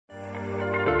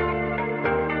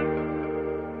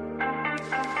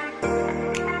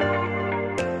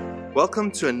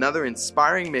Welcome to another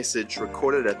inspiring message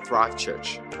recorded at Thrive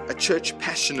Church, a church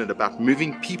passionate about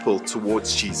moving people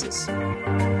towards Jesus.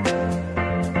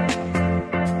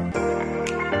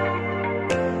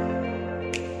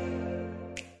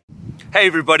 Hey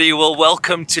everybody, well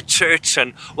welcome to church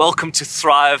and welcome to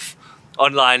Thrive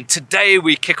Online. Today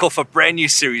we kick off a brand new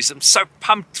series. I'm so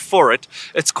pumped for it.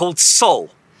 It's called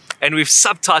Soul, and we've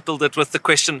subtitled it with the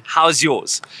question, how's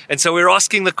yours? And so we're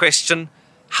asking the question,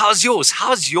 how's yours?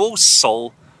 How's your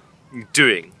soul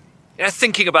doing? You know,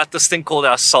 thinking about this thing called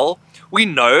our soul, we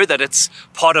know that it's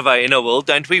part of our inner world,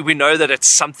 don't we? We know that it's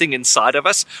something inside of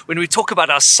us. When we talk about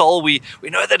our soul, we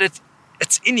know that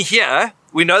it's in here.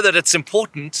 We know that it's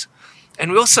important.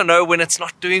 And we also know when it's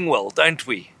not doing well, don't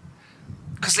we?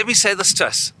 Because let me say this to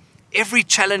us. Every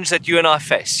challenge that you and I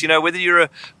face, you know, whether you're a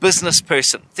business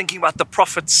person, thinking about the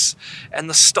profits and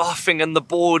the staffing and the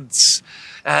boards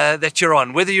that you're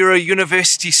on, whether you're a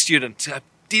university student,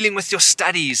 dealing with your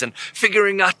studies and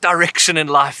figuring out direction in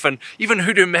life and even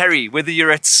who to marry, whether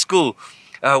you're at school,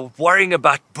 worrying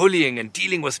about bullying and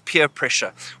dealing with peer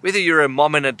pressure, whether you're a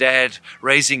mom and a dad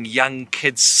raising young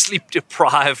kids, sleep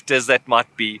deprived as that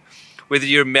might be, whether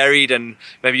you're married and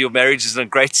maybe your marriage is in a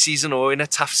great season or in a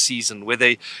tough season,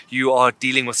 whether you are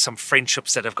dealing with some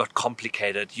friendships that have got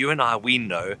complicated, you and I, we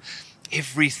know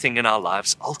everything in our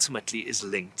lives ultimately is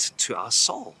linked to our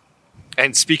soul.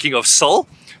 And speaking of soul,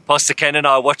 Pastor Ken and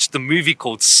I watched the movie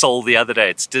called Soul the other day.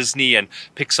 It's Disney and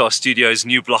Pixar Studios'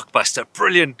 new blockbuster.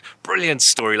 Brilliant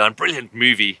storyline, brilliant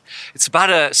movie. It's about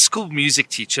a school music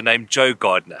teacher named Joe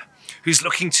Gardner, who's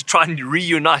looking to try and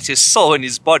reunite his soul and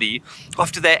his body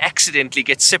after they accidentally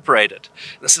get separated.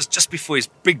 This is just before his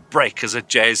big break as a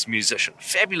jazz musician.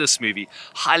 Fabulous movie,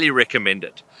 highly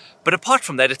recommended. But apart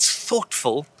from that, it's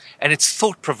thoughtful and it's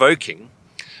thought-provoking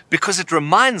because it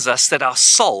reminds us that our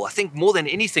soul, I think more than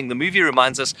anything, the movie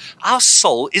reminds us our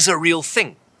soul is a real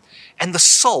thing. And the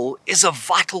soul is a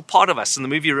vital part of us, and the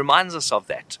movie reminds us of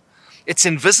that. It's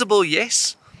invisible,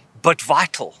 yes, but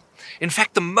vital. In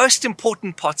fact, the most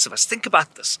important parts of us, think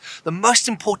about this, the most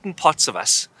important parts of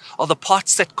us are the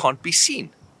parts that can't be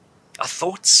seen. Our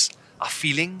thoughts, our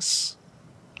feelings,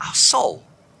 our soul.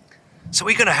 So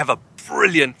we're going to have a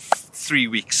brilliant 3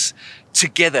 weeks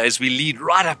together as we lead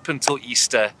right up until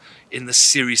Easter in this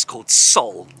series called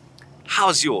Soul.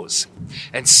 How's yours?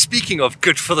 And speaking of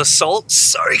good for the soul,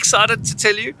 so excited to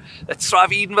tell you that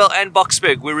Thrive Edenvale and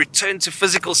Boksburg will return to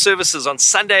physical services on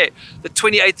Sunday, the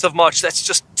 28th of March. That's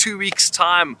just 2 weeks'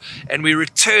 time. And we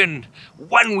return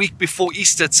 1 week before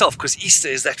Easter itself, because Easter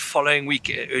is that following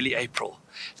week, early April.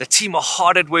 The team are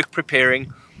hard at work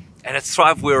preparing. And at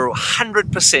Thrive, we're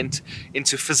 100%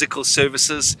 into physical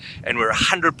services and we're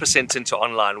 100% into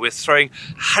online. We're throwing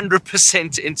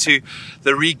 100% into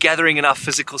the regathering in our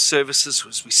physical services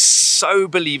because we so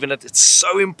believe in it. It's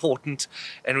so important.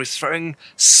 And we're throwing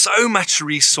so much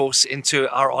resource into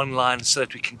our online so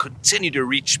that we can continue to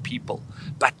reach people.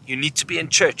 But you need to be in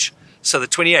church. So the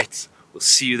 28th, we'll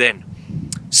see you then.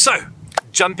 So,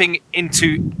 jumping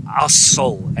into our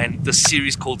soul and the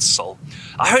series called Soul.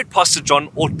 I heard Pastor John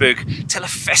Ortberg tell a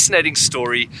fascinating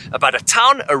story about a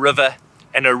town, a river,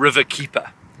 and a river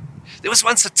keeper. There was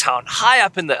once a town high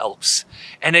up in the Alps,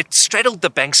 and it straddled the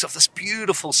banks of this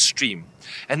beautiful stream.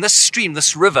 And this stream,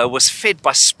 this river, was fed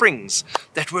by springs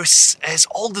that were as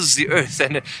old as the earth,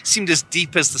 and it seemed as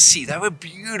deep as the sea. They were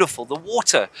beautiful. The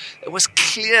water, it was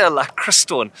clear like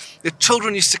crystal, and the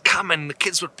children used to come, and the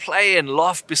kids would play and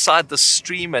laugh beside the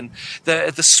stream, and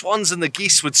the swans and the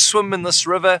geese would swim in this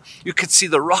river. You could see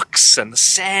the rocks and the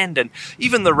sand, and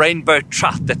even the rainbow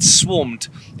trout that swarmed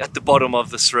at the bottom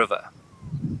of this river.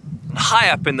 And high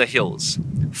up in the hills,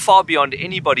 far beyond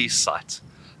anybody's sight,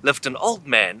 lived an old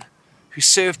man who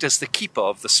served as the keeper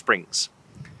of the springs.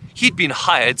 He'd been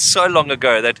hired so long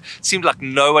ago that it seemed like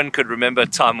no one could remember a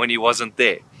time when he wasn't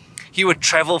there. He would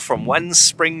travel from one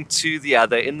spring to the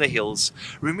other in the hills,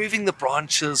 removing the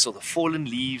branches or the fallen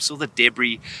leaves or the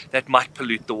debris that might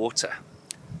pollute the water.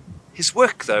 His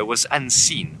work, though, was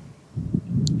unseen.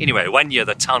 Anyway, one year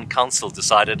the town council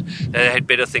decided that they had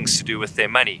better things to do with their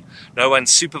money. No one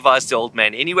supervised the old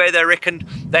man anyway, they reckoned.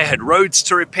 They had roads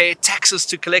to repair, taxes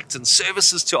to collect, and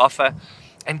services to offer.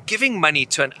 And giving money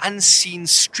to an unseen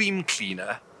stream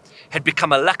cleaner had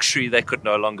become a luxury they could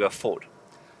no longer afford.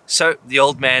 So the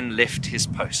old man left his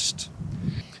post.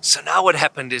 So now what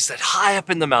happened is that high up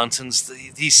in the mountains,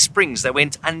 these springs, they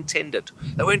went untended.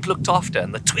 They weren't looked after,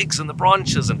 and the twigs and the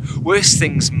branches and worse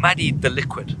things muddied the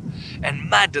liquid. And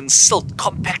mud and silt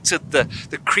compacted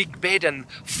the creek bed, and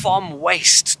farm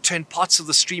waste turned parts of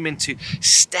the stream into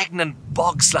stagnant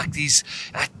bogs like these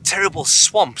terrible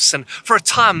swamps. And for a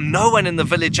time, no one in the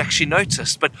village actually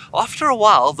noticed. But after a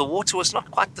while, the water was not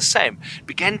quite the same. It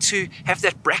began to have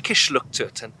that brackish look to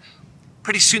it, and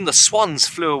pretty soon the swans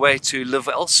flew away to live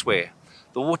elsewhere.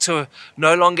 The water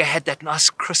no longer had that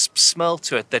nice crisp smell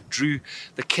to it that drew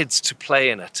the kids to play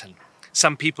in it. And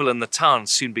some people in the town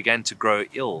soon began to grow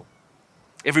ill.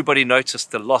 Everybody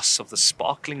noticed the loss of the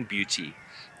sparkling beauty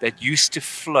that used to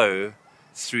flow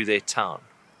through their town.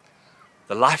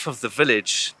 The life of the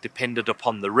village depended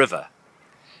upon the river,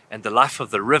 and the life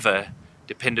of the river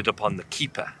depended upon the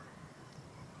keeper.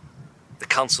 The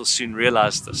council soon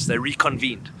realized this. They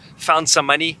reconvened, found some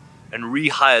money, and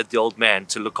rehired the old man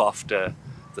to look after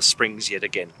the springs yet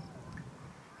again.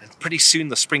 And pretty soon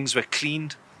the springs were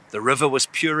cleaned, the river was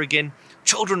pure again,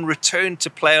 children returned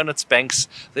to play on its banks,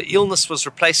 the illness was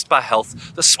replaced by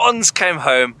health, the swans came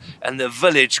home, and the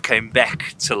village came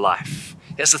back to life.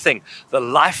 Here's the thing, the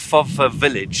life of a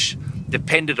village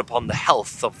depended upon the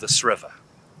health of this river.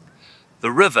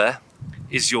 The river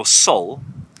is your soul,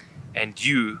 and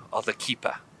you are the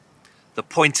keeper. The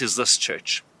point is this,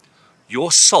 church.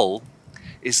 Your soul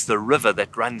is the river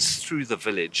that runs through the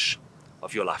village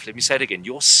of your life. Let me say it again.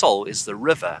 Your soul is the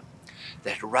river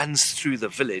that runs through the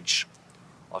village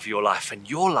of your life. And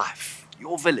your life,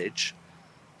 your village,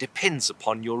 depends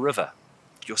upon your river,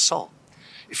 your soul.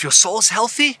 If your soul's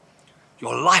healthy,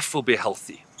 your life will be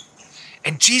healthy.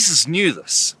 And Jesus knew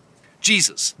this.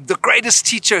 Jesus, the greatest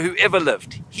teacher who ever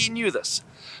lived, he knew this.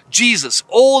 Jesus,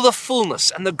 all the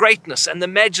fullness and the greatness and the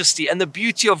majesty and the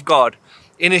beauty of God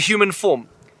in a human form,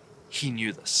 he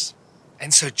knew this.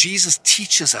 And so Jesus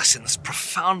teaches us in this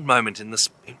profound moment, in this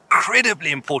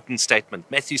incredibly important statement,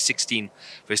 Matthew 16,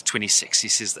 verse 26, he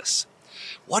says this,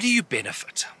 "What do you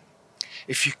benefit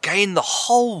if you gain the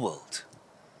whole world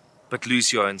but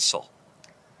lose your own soul?"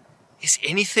 Is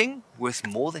anything worth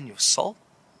more than your soul?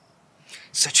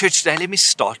 So church, today let me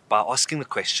start by asking the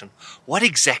question, what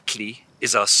exactly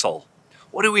is our soul?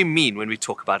 What do we mean when we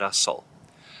talk about our soul?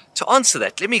 To answer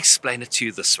that, let me explain it to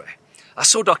you this way. I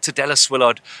saw Dr. Dallas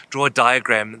Willard draw a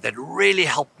diagram that really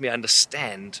helped me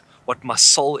understand what my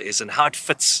soul is and how it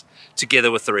fits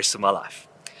together with the rest of my life.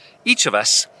 Each of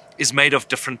us is made of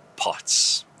different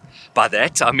parts. By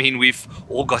that, I mean we've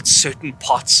all got certain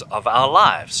parts of our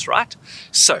lives, right?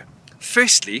 So,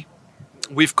 firstly,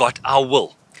 we've got our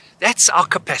will. That's our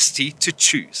capacity to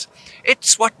choose.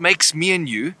 It's what makes me and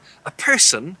you a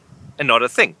person and not a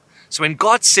thing. So when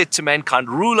God said to mankind,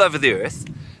 rule over the earth,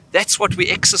 that's what we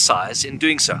exercise in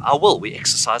doing so. Our will, we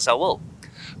exercise our will.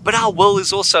 But our will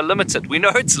is also limited. We know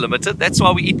it's limited. That's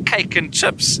why we eat cake and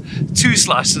chips, 2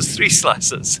 slices, 3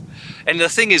 slices. And the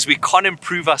thing is, we can't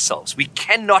improve ourselves. We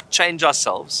cannot change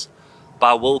ourselves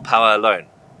by willpower alone.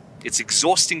 It's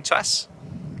exhausting to us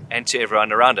and to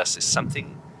everyone around us. There's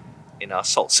something in our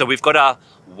soul. So we've got our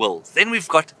will. Then we've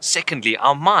got, secondly,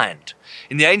 our mind.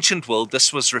 In the ancient world,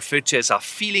 this was referred to as our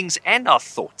feelings and our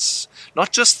thoughts.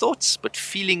 Not just thoughts, but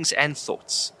feelings and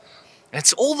thoughts. And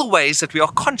it's all the ways that we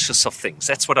are conscious of things.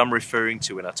 That's what I'm referring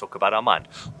to when I talk about our mind.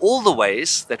 All the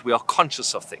ways that we are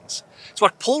conscious of things. It's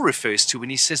what Paul refers to when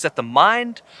he says that the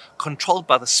mind controlled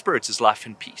by the Spirit is life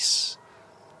and peace.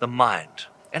 The mind.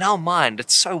 And our mind, it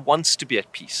so wants to be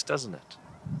at peace, doesn't it?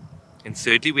 And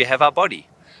thirdly, we have our body.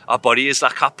 Our body is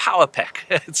like our power pack.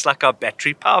 It's like our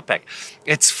battery power pack.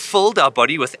 It's filled our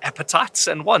body with appetites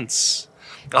and wants.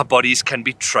 Our bodies can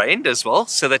be trained as well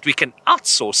so that we can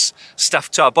outsource stuff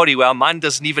to our body where our mind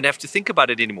doesn't even have to think about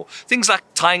it anymore. Things like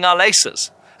tying our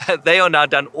laces. They are now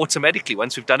done automatically.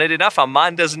 Once we've done it enough, our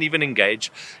mind doesn't even engage.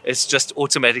 It's just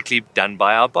automatically done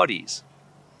by our bodies.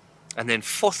 And then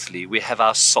fourthly, we have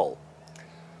our soul.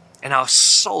 And our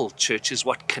soul, church, is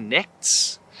what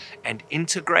connects and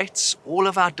integrates all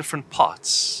of our different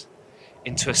parts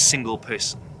into a single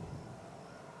person.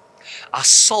 Our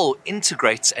soul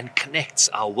integrates and connects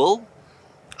our will,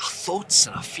 our thoughts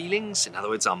and our feelings, in other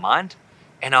words, our mind,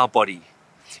 and our body.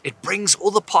 It brings all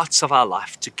the parts of our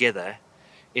life together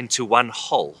into one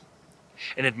whole,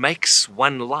 and it makes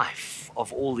one life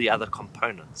of all the other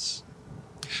components.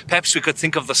 Perhaps we could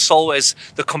think of the soul as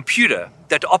the computer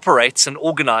that operates and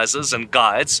organizes and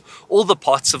guides all the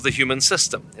parts of the human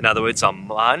system. In other words, our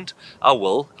mind, our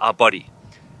will, our body.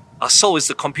 Our soul is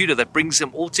the computer that brings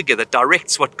them all together,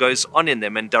 directs what goes on in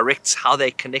them, and directs how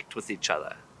they connect with each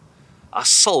other. Our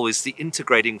soul is the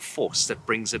integrating force that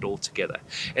brings it all together.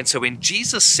 And so when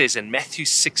Jesus says in Matthew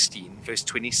 16, verse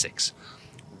 26,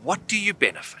 what do you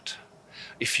benefit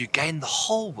if you gain the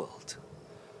whole world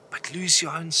but lose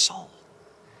your own soul?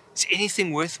 Is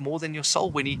anything worth more than your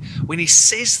soul? When he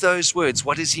says those words,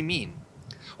 what does he mean?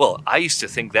 Well, I used to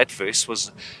think that verse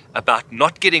was about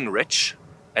not getting rich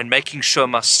and making sure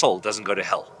my soul doesn't go to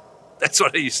hell. That's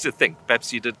what I used to think.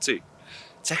 Perhaps you did too.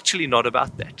 It's actually not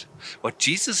about that. What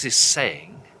Jesus is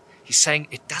saying, he's saying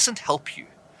it doesn't help you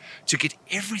to get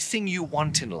everything you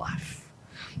want in life.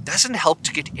 It doesn't help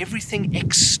to get everything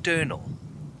external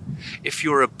if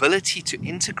your ability to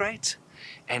integrate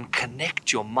and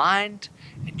connect your mind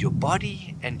and your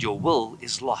body and your will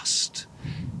is lost.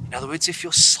 In other words, if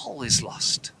your soul is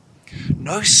lost,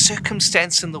 no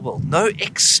circumstance in the world, no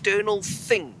external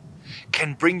thing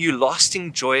can bring you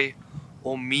lasting joy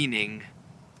or meaning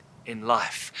in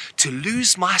life. To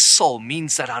lose my soul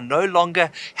means that I no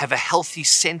longer have a healthy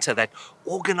center that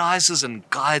organizes and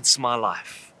guides my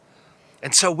life.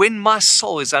 And so when my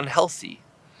soul is unhealthy,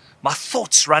 my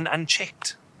thoughts run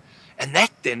unchecked. And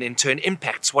that then in turn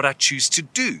impacts what I choose to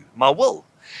do, my will.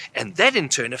 And that in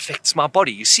turn affects my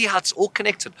body. You see how it's all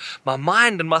connected. My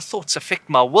mind and my thoughts affect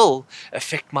my will,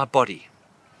 affect my body.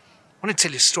 I want to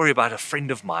tell you a story about a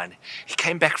friend of mine. He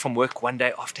came back from work one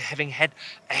day after having had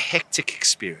a hectic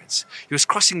experience. He was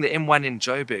crossing the M1 in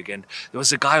Joburg, and there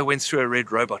was a guy who went through a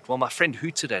red robot. Well, my friend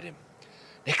hooted at him.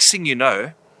 Next thing you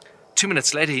know, 2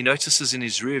 minutes later, he notices in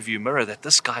his rearview mirror that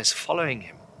this guy is following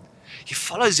him. He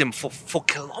follows him for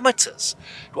kilometers.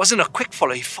 It wasn't a quick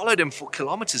follow. He followed him for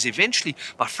kilometers. Eventually,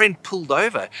 my friend pulled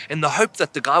over in the hope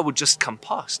that the guy would just come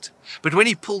past. But when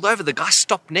he pulled over, the guy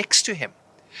stopped next to him.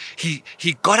 He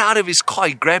got out of his car.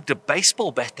 He grabbed a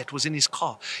baseball bat that was in his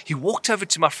car. He walked over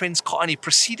to my friend's car and he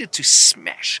proceeded to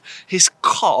smash his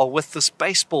car with this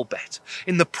baseball bat.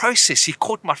 In the process, he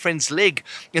caught my friend's leg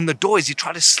in the door as he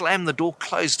tried to slam the door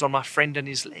closed on my friend and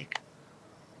his leg.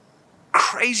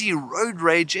 Crazy road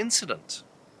rage incident.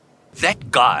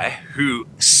 That guy who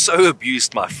so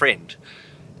abused my friend,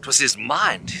 it was his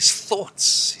mind, his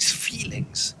thoughts, his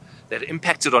feelings that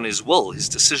impacted on his will, his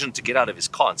decision to get out of his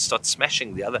car and start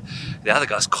smashing the other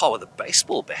guy's car with a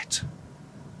baseball bat.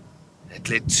 It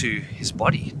led to his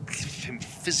body, him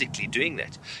physically doing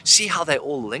that. See how they're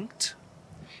all linked?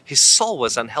 His soul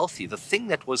was unhealthy. The thing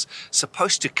that was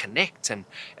supposed to connect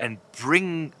and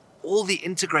bring all the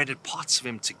integrated parts of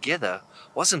him together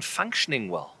wasn't functioning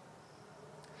well.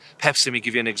 Perhaps let me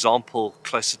give you an example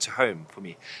closer to home for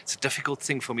me. It's a difficult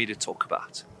thing for me to talk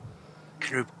about. I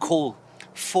can recall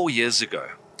 4 years ago,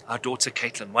 our daughter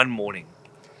Caitlin, one morning,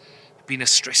 it had been a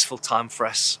stressful time for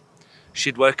us.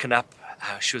 She'd woken up,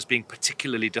 she was being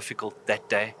particularly difficult that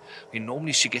day.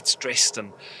 Normally she gets dressed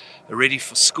and ready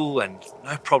for school and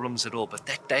no problems at all, but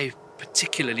that day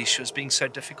particularly she was being so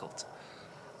difficult.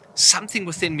 Something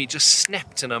within me just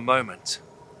snapped in a moment.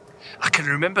 I can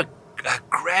remember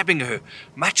grabbing her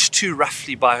much too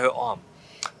roughly by her arm,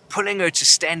 pulling her to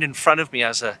stand in front of me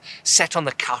as I sat on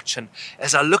the couch, and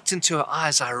as I looked into her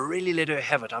eyes, I really let her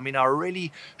have it. I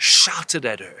really shouted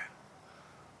at her.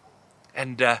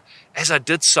 And as I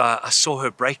did so, I saw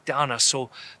her break down. I saw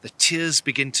the tears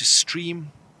begin to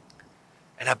stream,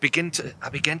 and I began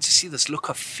to see this look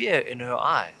of fear in her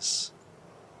eyes.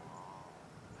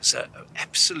 It's an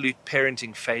absolute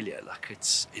parenting failure.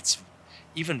 It's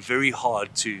even very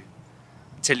hard to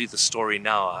tell you the story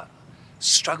now. I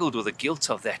struggled with the guilt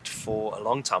of that for a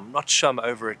long time. I'm not sure I'm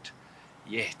over it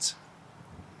yet.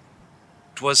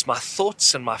 It was my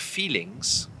thoughts and my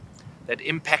feelings that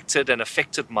impacted and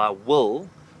affected my will,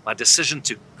 my decision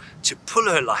to pull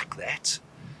her like that,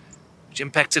 which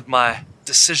impacted my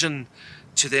decision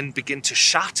to then begin to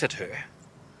shout at her.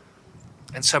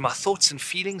 And so my thoughts and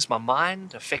feelings, my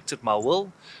mind affected my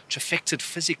will, which affected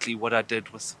physically what I did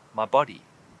with my body.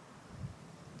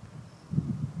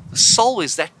 The soul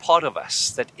is that part of us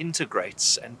that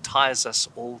integrates and ties us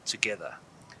all together.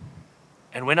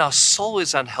 And when our soul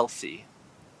is unhealthy,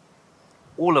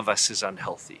 all of us is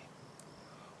unhealthy.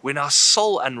 When our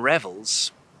soul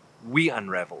unravels, we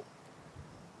unravel.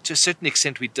 To a certain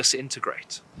extent, we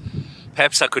disintegrate.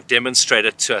 Perhaps I could demonstrate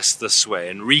it to us this way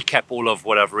and recap all of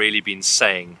what I've really been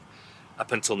saying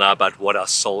up until now about what our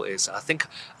soul is. I think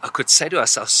I could say to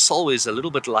us, our soul is a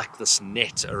little bit like this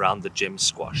net around the gem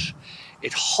squash.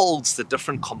 It holds the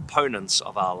different components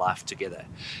of our life together.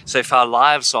 So if our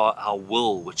lives are our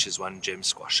will, which is one gem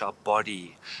squash, our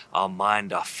body, our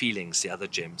mind, our feelings, the other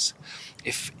gems,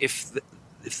 if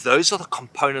those are the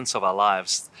components of our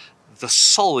lives, the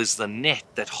soul is the net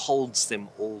that holds them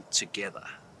all together.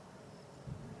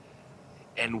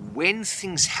 And when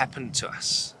things happen to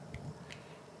us,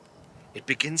 it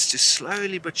begins to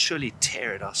slowly but surely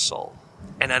tear at our soul.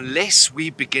 And unless we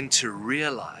begin to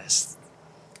realize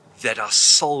that our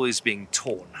soul is being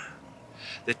torn,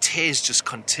 the tears just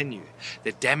continue,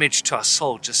 the damage to our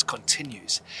soul just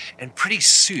continues. And pretty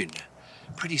soon,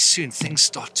 things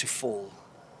start to fall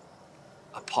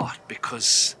apart,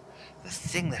 because the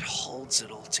thing that holds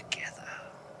it all together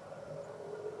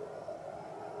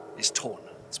is torn,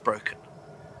 it's broken.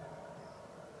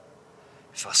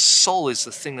 If our soul is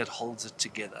the thing that holds it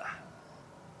together,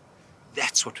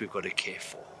 that's what we've got to care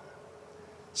for.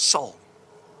 Soul,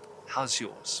 how's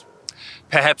yours?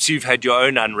 Perhaps you've had your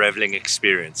own unraveling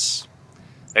experience.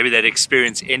 Maybe that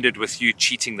experience ended with you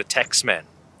cheating the tax man,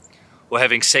 or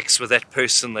having sex with that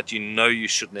person that you know you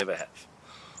should never have,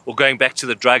 or going back to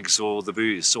the drugs or the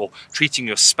booze, or treating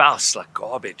your spouse like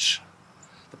garbage.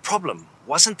 The problem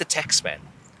wasn't the tax man,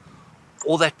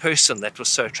 or that person that was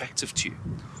so attractive to you,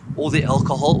 or the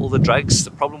alcohol, or the drugs.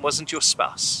 The problem wasn't your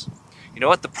spouse. You know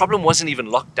what? The problem wasn't even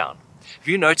lockdown. Have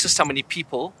you noticed how many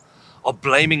people are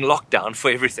blaming lockdown for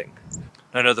everything?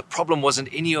 No, the problem wasn't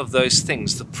any of those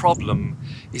things. The problem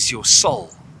is your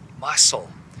soul, my soul.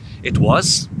 It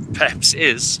was, perhaps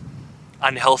is,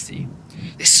 unhealthy.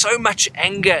 There's so much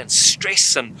anger and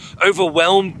stress and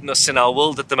overwhelmedness in our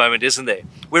world at the moment, isn't there?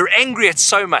 We're angry at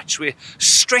so much. We're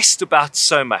stressed about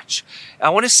so much. I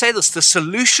want to say this, the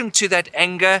solution to that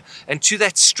anger and to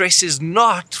that stress is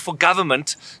not for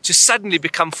government to suddenly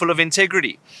become full of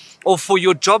integrity, or for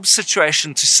your job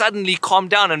situation to suddenly calm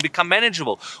down and become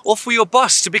manageable, or for your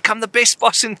boss to become the best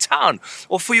boss in town,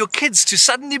 or for your kids to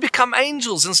suddenly become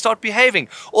angels and start behaving,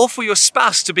 or for your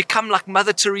spouse to become like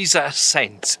Mother Teresa, a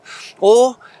saint,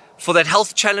 or for that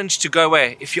health challenge to go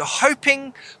away. If you're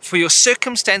hoping for your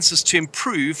circumstances to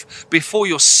improve before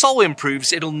your soul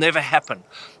improves, it'll never happen.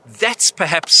 That's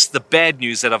perhaps the bad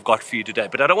news that I've got for you today.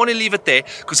 But I don't want to leave it there,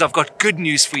 because I've got good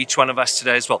news for each one of us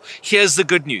today as well. Here's the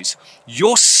good news.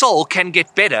 Your soul can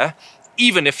get better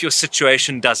even if your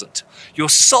situation doesn't. Your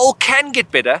soul can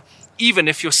get better even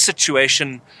if your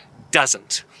situation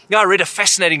doesn't. I read a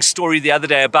fascinating story the other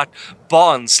day about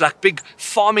barns, like big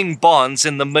farming barns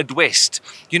in the Midwest.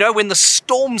 You know, when the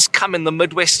storms come in the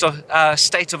Midwest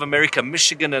state of America,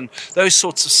 Michigan and those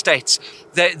sorts of states,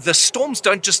 the storms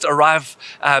don't just arrive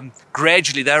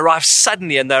gradually. They arrive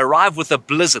suddenly, and they arrive with a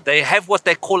blizzard. They have what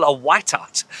they call a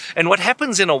whiteout. And what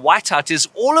happens in a whiteout is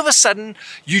all of a sudden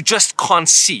you just can't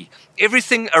see.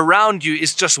 Everything around you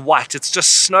is just white. It's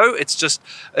just snow. It's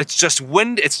just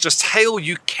wind. It's just hail.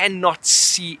 You cannot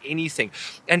see anything.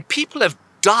 And people have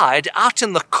died out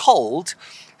in the cold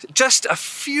just a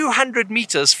few hundred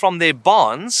meters from their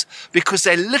barns because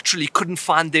they literally couldn't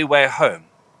find their way home.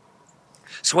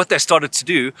 So what they started to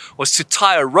do was to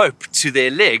tie a rope to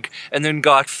their leg and then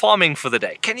go out farming for the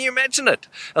day. Can you imagine it?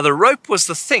 Now, the rope was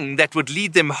the thing that would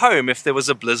lead them home if there was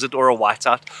a blizzard or a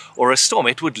whiteout or a storm.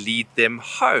 It would lead them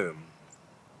home.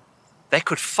 They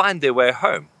could find their way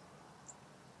home.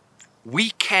 We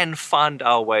can find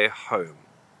our way home.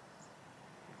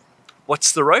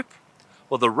 What's the rope?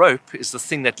 Well, the rope is the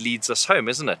thing that leads us home,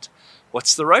 isn't it?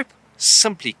 What's the rope?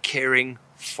 Simply caring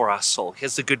for our soul.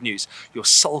 Here's the good news. Your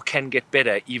soul can get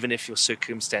better even if your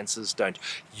circumstances don't.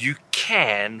 You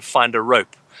can find a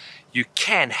rope. You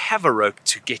can have a rope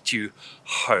to get you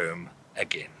home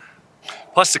again.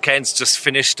 Pastor Cairns just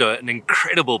finished an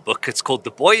incredible book. It's called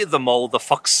The Boy, the Mole, the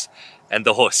Fox, and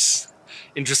the Horse.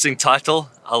 Interesting title.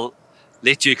 I'll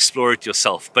let you explore it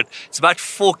yourself. But it's about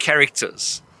 4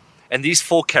 characters. And these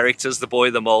 4 characters, the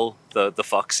boy, the mole, the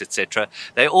fox, etc.,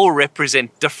 they all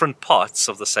represent different parts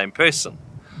of the same person.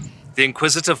 The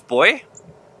inquisitive boy,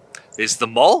 there's the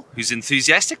mole, who's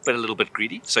enthusiastic but a little bit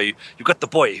greedy. So you've got the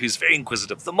boy who's very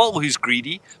inquisitive, the mole who's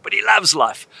greedy but he loves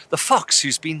life, the fox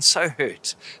who's been so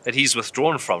hurt that he's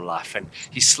withdrawn from life and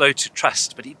he's slow to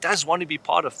trust, but he does want to be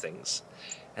part of things.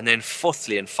 And then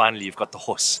fourthly and finally, you've got the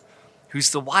horse,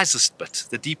 who's the wisest bit,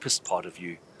 the deepest part of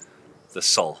you, the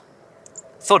soul.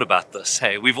 Thought about this.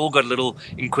 Hey, we've all got a little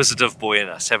inquisitive boy in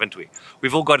us, haven't we?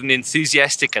 We've all got an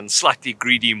enthusiastic and slightly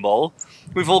greedy mole.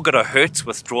 We've all got a hurt,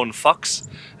 withdrawn fox.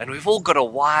 And we've all got a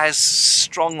wise,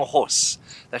 strong horse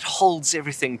that holds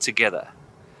everything together.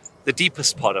 The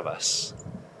deepest part of us,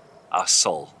 our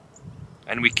soul.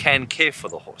 And we can care for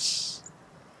the horse.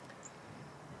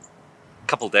 A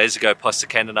couple of days ago, Pastor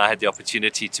Ken and I had the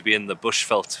opportunity to be in the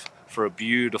Bushveld for a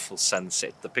beautiful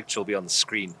sunset. The picture will be on the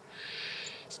screen.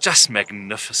 Just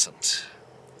magnificent.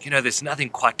 You know, there's nothing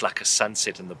quite like a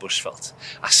sunset in the Bushveld.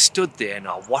 I stood there and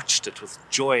I watched it with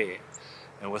joy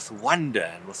and with wonder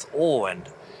and with awe and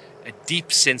a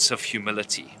deep sense of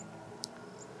humility.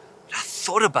 I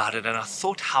thought about it and I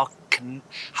thought how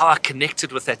I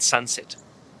connected with that sunset.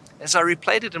 As I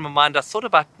replayed it in my mind, I thought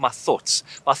about my thoughts.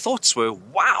 My thoughts were,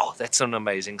 wow, that's an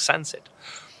amazing sunset.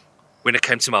 When it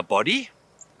came to my body,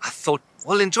 I thought,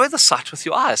 well, enjoy the sight with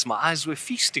your eyes. My eyes were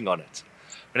feasting on it.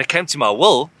 When it came to my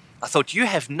will, I thought, you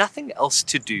have nothing else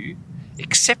to do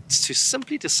except to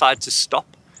simply decide to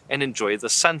stop and enjoy the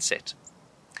sunset.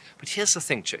 But here's the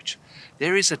thing, church.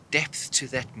 There is a depth to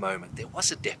that moment. There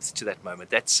was a depth to that moment,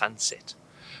 that sunset,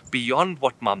 beyond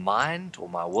what my mind or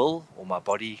my will or my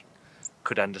body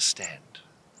could understand.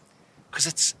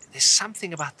 Because there's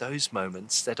something about those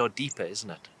moments that are deeper, isn't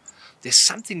it? There's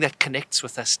something that connects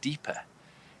with us deeper.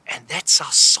 And that's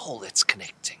our soul that's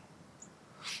connecting.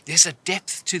 There's a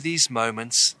depth to these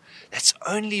moments that's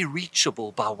only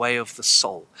reachable by way of the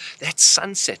soul. That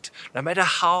sunset, no matter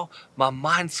how my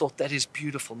mind thought that is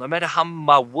beautiful, no matter how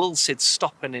my will said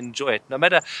stop and enjoy it, no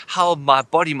matter how my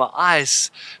body, my eyes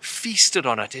feasted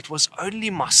on it, it was only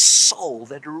my soul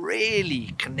that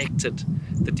really connected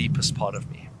the deepest part of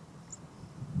me.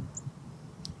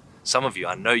 Some of you,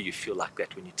 I know you feel like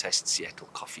that when you taste Seattle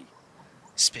coffee,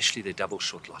 especially the double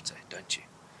short latte, don't you?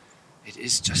 It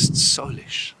is just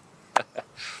soulish.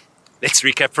 Let's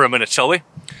recap for a minute, shall we?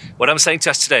 What I'm saying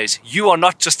to us today is, you are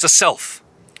not just a self,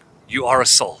 you are a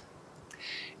soul.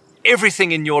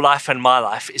 Everything in your life and my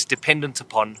life is dependent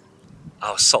upon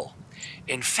our soul.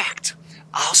 In fact,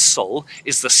 our soul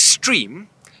is the stream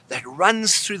that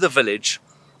runs through the village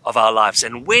of our lives.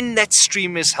 And when that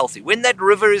stream is healthy, when that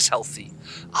river is healthy,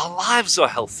 our lives are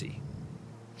healthy.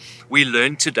 We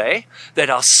learned today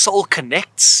that our soul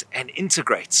connects and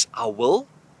integrates our will,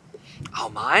 our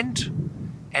mind,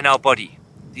 and our body,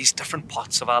 these different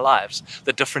parts of our lives,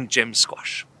 the different gem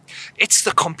squash. It's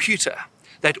the computer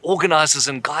that organizes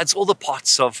and guides all the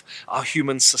parts of our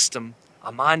human system,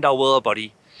 our mind, our will, our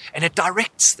body, and it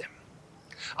directs them.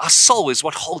 Our soul is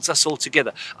what holds us all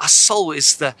together. Our soul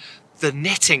is the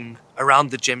netting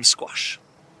around the gem squash.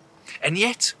 And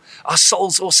yet, our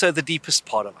soul's also the deepest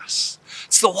part of us.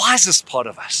 It's the wisest part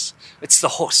of us. It's the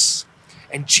horse.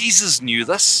 And Jesus knew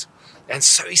this. And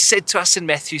so he said to us in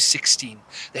Matthew 16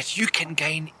 that you can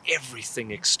gain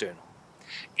everything external,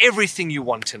 everything you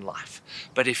want in life.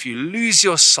 But if you lose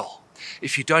your soul,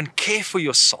 if you don't care for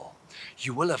your soul,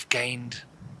 you will have gained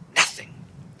nothing.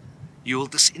 You will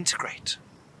disintegrate.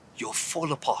 You'll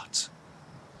fall apart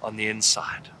on the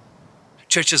inside.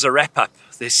 Church, as a wrap up,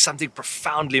 there's something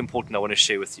profoundly important I want to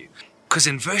share with you. Because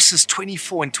in verses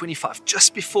 24 and 25,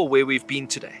 just before where we've been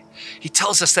today, he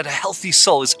tells us that a healthy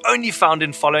soul is only found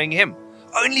in following him.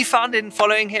 Only found in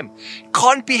following him.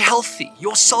 Can't be healthy.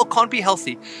 Your soul can't be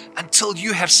healthy until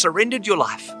you have surrendered your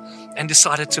life and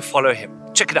decided to follow him.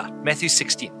 Check it out. Matthew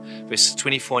 16, verses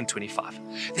 24 and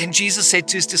 25. Then Jesus said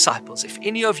to his disciples, if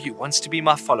any of you wants to be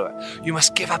my follower, you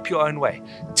must give up your own way,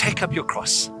 take up your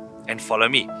cross, and follow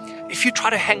me. If you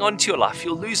try to hang on to your life,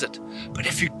 you'll lose it. But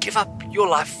if you give up your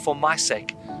life for my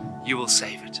sake, you will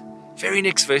save it. Very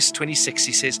next verse, 26,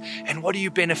 he says, and what do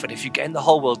you benefit if you gain the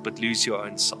whole world but lose your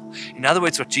own soul? In other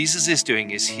words, what Jesus is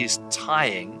doing is he's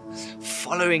tying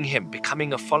following him,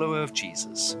 becoming a follower of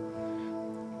Jesus,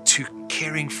 to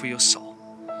caring for your soul,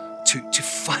 to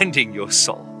finding your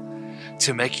soul,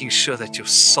 to making sure that your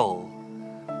soul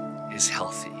is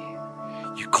healthy.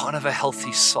 You can't have a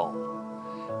healthy soul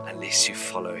unless you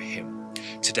follow him.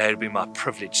 Today it'll be my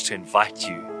privilege to invite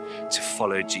you to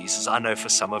follow Jesus. I know for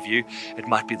some of you, it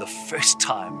might be the first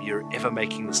time you're ever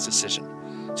making this decision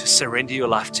to surrender your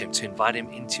life to him, to invite him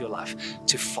into your life,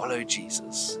 to follow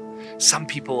Jesus. Some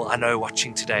people I know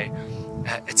watching today,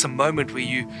 it's a moment where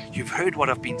you've heard what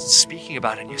I've been speaking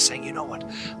about and you're saying, you know what,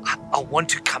 I want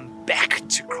to come back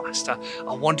to Christ.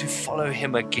 I want to follow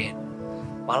him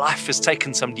again. My life has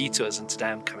taken some detours and today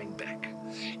I'm coming back.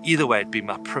 Either way, it'd be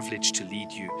my privilege to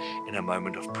lead you in a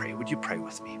moment of prayer. Would you pray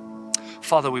with me?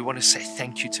 Father, we want to say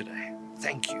thank you today.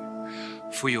 Thank you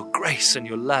for your grace and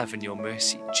your love and your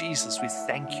mercy. Jesus, we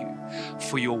thank you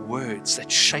for your words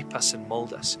that shape us and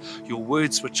mold us. Your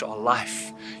words which are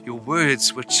life. Your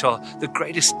words which are the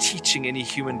greatest teaching any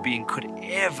human being could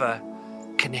ever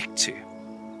connect to.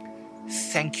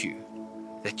 Thank you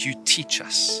that you teach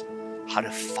us how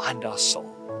to find our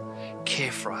soul,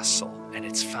 care for our soul, and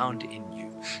it's found in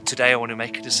you. Today I want to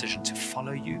make a decision to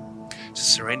follow you, to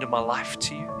surrender my life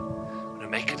to you. I want to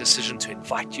make a decision to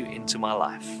invite you into my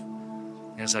life.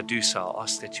 As I do so, I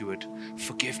ask that you would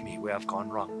forgive me where I've gone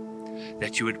wrong,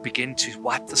 that you would begin to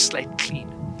wipe the slate clean,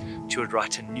 that you would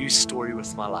write a new story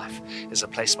with my life as I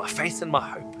place my faith and my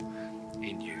hope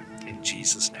in you. In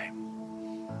Jesus'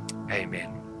 name,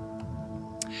 amen.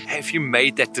 Hey, if you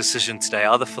made that decision today,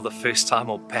 either for the first time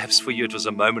or perhaps for you it was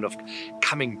a moment of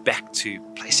coming back to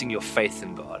placing your faith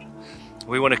in God,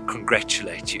 We want to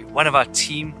congratulate you. One of our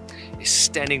team is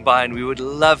standing by, and we would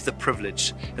love the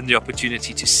privilege and the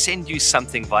opportunity to send you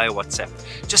something via WhatsApp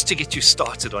just to get you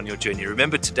started on your journey.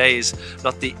 Remember, today is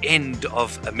not the end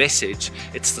of a message,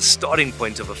 it's the starting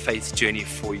point of a faith journey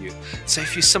for you. So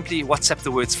if you simply WhatsApp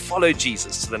the words "Follow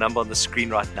Jesus" to the number on the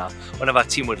screen right now, one of our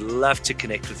team would love to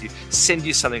connect with you, send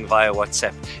you something via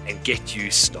WhatsApp, and get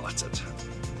you started.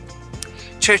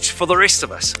 Church, for the rest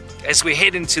of us, as we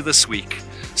head into this week,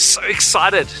 so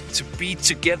excited to be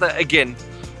together again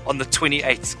on the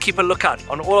 28th. Keep a lookout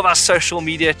on all of our social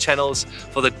media channels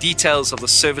for the details of the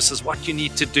services, what you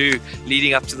need to do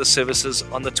leading up to the services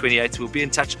on the 28th. We'll be in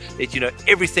touch, let you know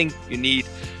everything you need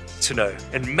to know.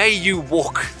 And may you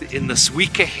walk in this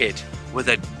week ahead with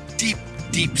a deep,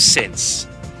 deep sense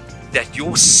that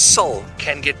your soul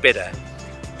can get better,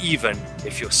 even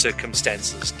if your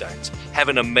circumstances don't. Have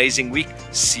an amazing week.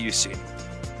 See you soon.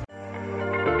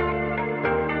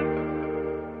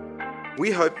 We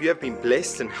hope you have been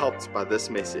blessed and helped by this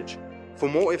message. For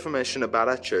more information about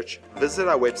our church, visit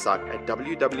our website at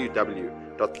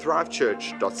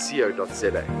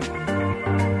www.thrivechurch.co.za.